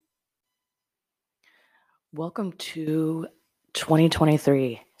Welcome to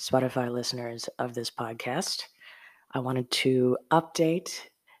 2023, Spotify listeners of this podcast. I wanted to update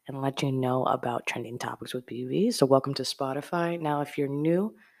and let you know about trending topics with BB. So, welcome to Spotify. Now, if you're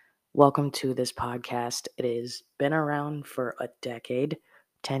new, welcome to this podcast. It has been around for a decade,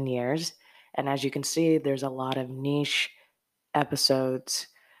 10 years. And as you can see, there's a lot of niche episodes.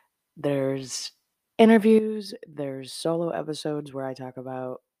 There's interviews, there's solo episodes where I talk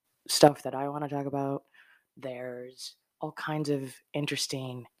about stuff that I want to talk about. There's all kinds of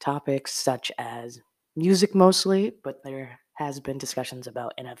interesting topics, such as music mostly, but there has been discussions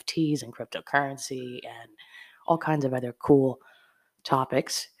about NFTs and cryptocurrency and all kinds of other cool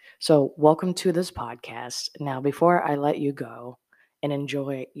topics. So, welcome to this podcast. Now, before I let you go and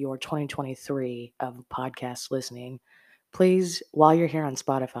enjoy your 2023 of podcast listening, please, while you're here on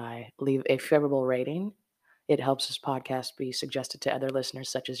Spotify, leave a favorable rating. It helps this podcast be suggested to other listeners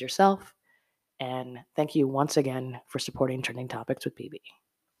such as yourself. And thank you once again for supporting Trending Topics with BB.